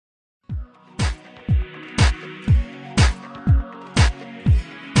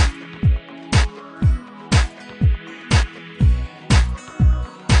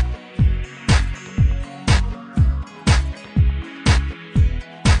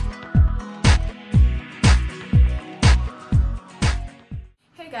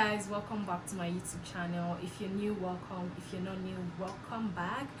guys, welcome back to my YouTube channel. If you're new, welcome. If you're not new, welcome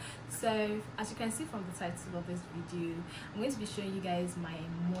back. So as you can see from the title of this video, I'm going to be showing you guys my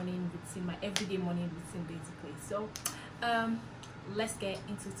morning routine, my everyday morning routine basically. So let's get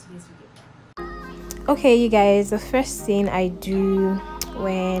into today's video. Okay, you guys, the first thing I do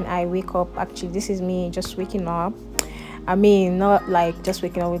when I wake up, actually this is me just waking up. I mean, not like just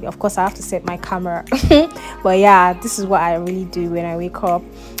waking up. Of course I have to set my camera but yeah, this is what I really do when I wake up.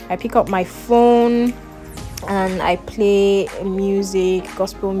 I pick up my phone and I play music,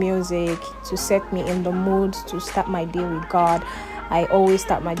 gospel music, to set me in the mood to start my day with God. I always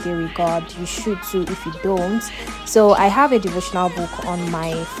start my day with God. You should too if you don't. So I have a devotional book on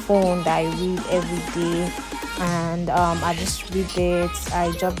my phone that I read every day, and I just read it.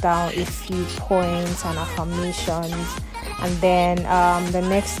 I jot down a few points and affirmations, and then the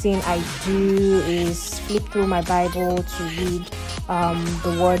next thing I do is flip through my Bible to read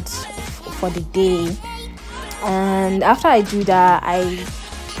the words for the day. And after I do that, I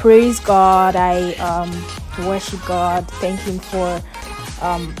praise God, I worship God, thank Him for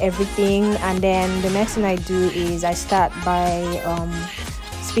everything. And then the next thing I do is I start by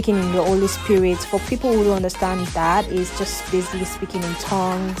speaking in the Holy Spirit. For people who don't understand, that is just basically speaking in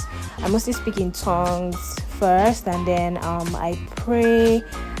tongues. I mostly speak in tongues first, and then I pray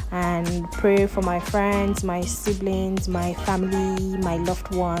for my friends, my siblings, my family, my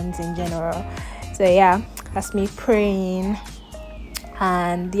loved ones in general. So yeah, that's me praying.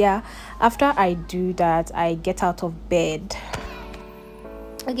 And yeah, after I do that, I get out of bed.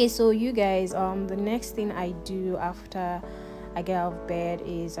 Okay, so you guys, the next thing I do after I get out of bed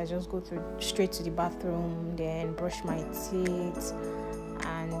is I just go straight to the bathroom, then brush my teeth,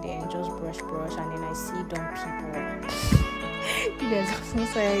 and then just brush, and then I see dumb people. You guys, I'm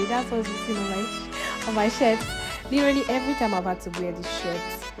so sorry, that's what's sitting on my shirt. Literally every time I've had to wear this shirt,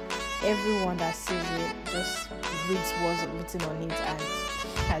 everyone that sees it just reads what's written on it, and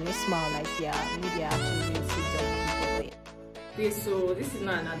I just smile like, yeah, maybe I actually really see dumb people. Okay, so this is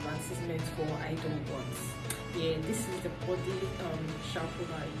not an advertisement for Idol, but yeah, this is the body shampoo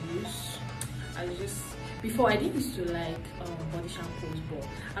that I use. Before I didn't used to like body shampoos, but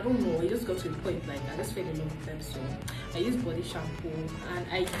I don't know, it just got to a point like I just fell in love with them. So I use body shampoo, and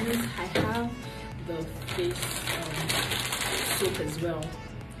I have the face soap as well.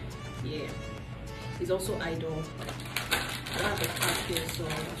 Yeah, it's also Idol. I have a pack here, so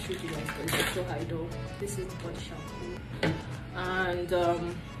I'll show you guys, but it's also Idol. This is the body shampoo. And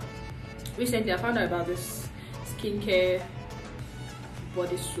recently I found out about this skincare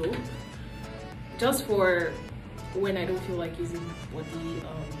body soap, just for when I don't feel like using body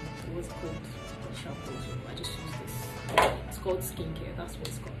what's it called, body shampoo. So I just use this. It's called skincare, that's what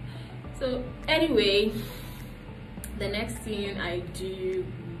it's called. So anyway, the next thing I do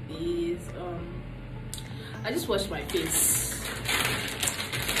is I just wash my face,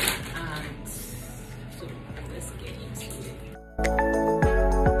 and so let's get into it.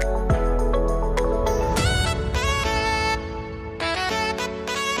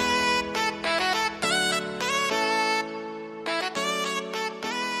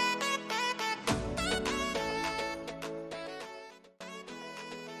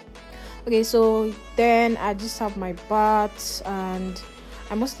 Okay, so then I just have my bath, and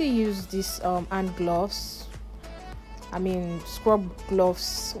I mostly use this hand gloves, I mean scrub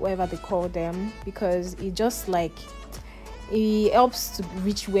gloves, whatever they call them, because it just like it helps to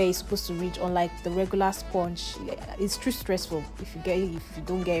reach where it's supposed to reach, unlike the regular sponge. It's too stressful. If you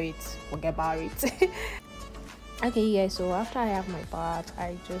don't get it, forget about it. Okay, yeah, so after I have my bath,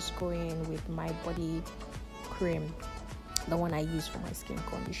 I just go in with my body cream, the one I use for my skin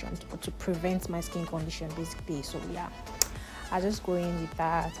condition, to prevent my skin condition basically. So yeah, I just go in with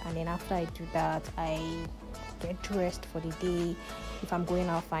that, and then after I do that, I get dressed for the day. If I'm going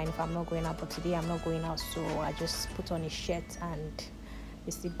out, fine. If I'm not going out, but today I'm not going out, so I just put on a shirt and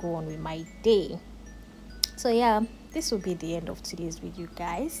basically go on with my day. So yeah, this will be the end of today's video,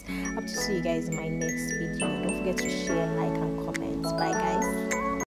 guys. I hope to see you guys in my next video. Don't forget to share, like, and comment. Bye guys.